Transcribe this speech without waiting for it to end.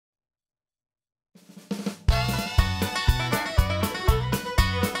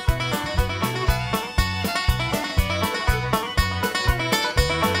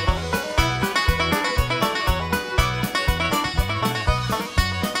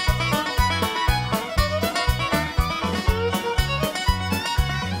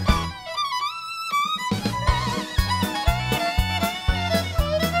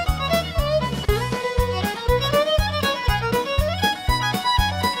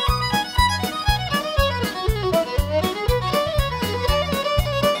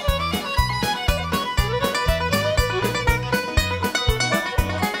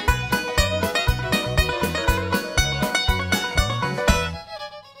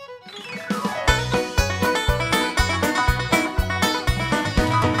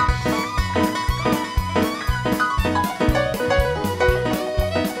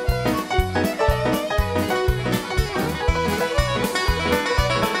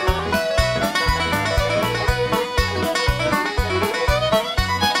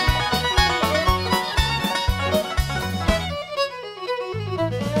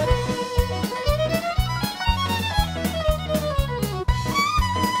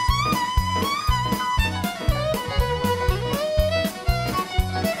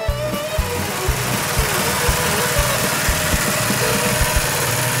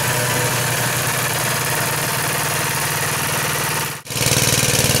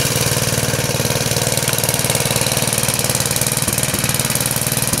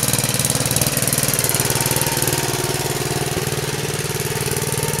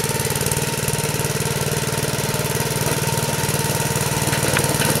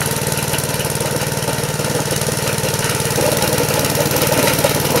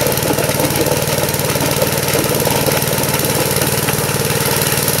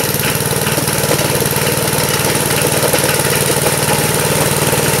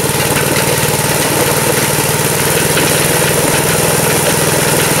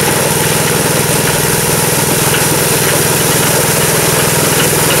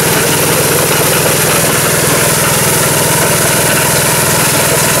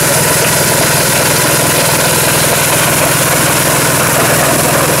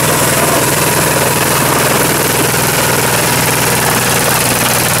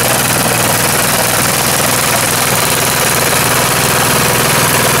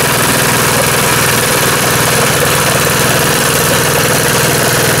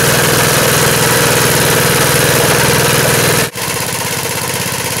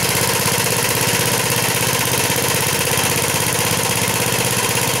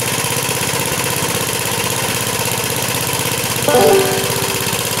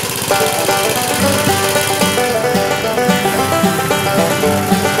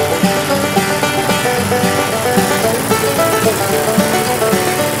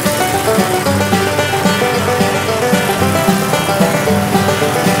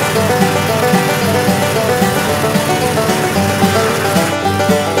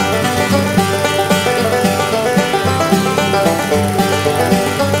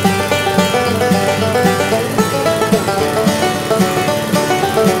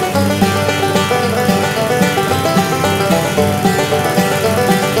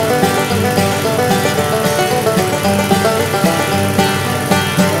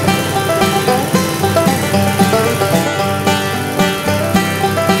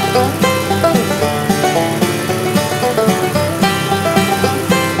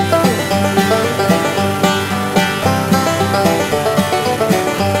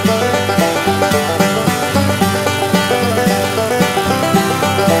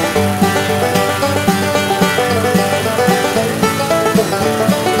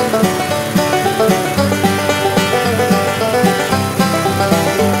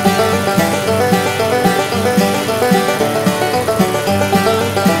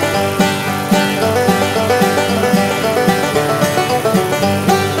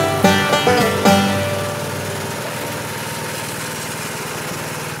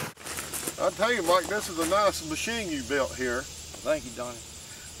I'll tell you, Mike, this is a nice machine you built here. Thank you, Donnie.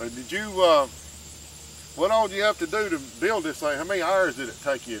 Did you, what all do you have to do to build this thing? How many hours did it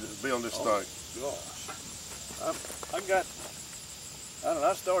take you to build this thing? Gosh. I don't know,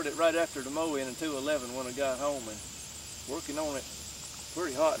 I started right after the mowing in 211 when I got home and working on it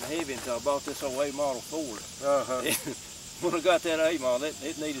pretty hot and heavy until I bought this old A model Ford. When I got that A model,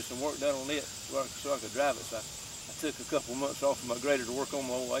 it needed some work done on it so I could drive it. So I took a couple months off of my grader to work on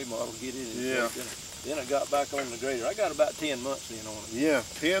my old A model to get it in. Yeah. Then I got back on the grader. I got about 10 months in on it. Yeah,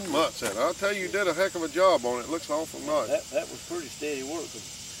 10 months in. I'll tell you, you did a heck of a job on it. It looks awful nice. That was pretty steady work.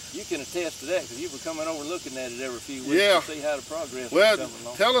 You can attest to that because you were coming over looking at it every few weeks to see how the progress was coming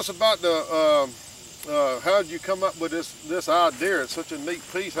along. Tell us about the, how did you come up with this idea? It's such a neat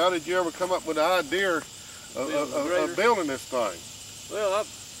piece. How did you ever come up with the idea of building this thing? Well,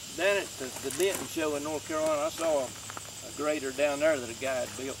 down at the Denton show in North Carolina, I saw a grader down there that a guy had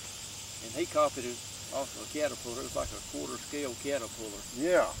built, and he copied it off of a Caterpillar. It was like a quarter-scale Caterpillar.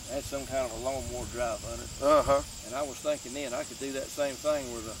 Yeah. It had some kind of a lawnmower drive under it. And I was thinking then I could do that same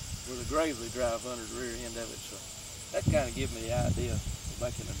thing with a Gravely drive under the rear end of it. So that kind of gave me the idea of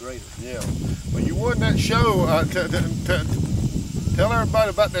making a grader. Yeah. Well, you won that show. Tell everybody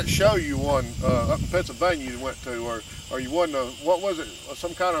about that show you won up in Pennsylvania you went to, or you won what was it,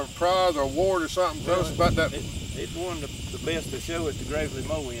 some kind of prize or award or something? Tell us about that. It won the best of show at the Gravely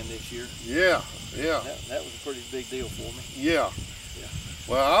Mow-In this year. Yeah, yeah. That was a pretty big deal for me. Yeah.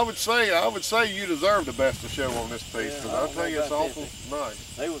 Well, I would say you deserve the best of show on this piece, because I'll tell you it's awful nice.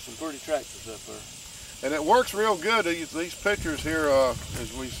 There was some pretty tractors up there. And it works real good. These pictures here,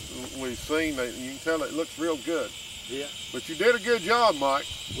 as we've seen, you can tell it looks real good. Yeah. But you did a good job, Mike.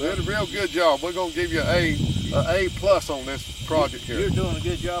 You did a real good job. We're going to give you an A+ on this project here. You're doing a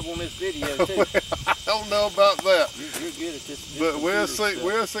good job on this video too. I don't know about that. You're good at this. But we'll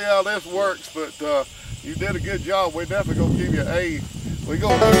see how this works. But you did a good job. We're definitely going to give you an A. We're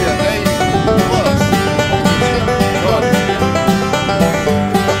going to give you an A+.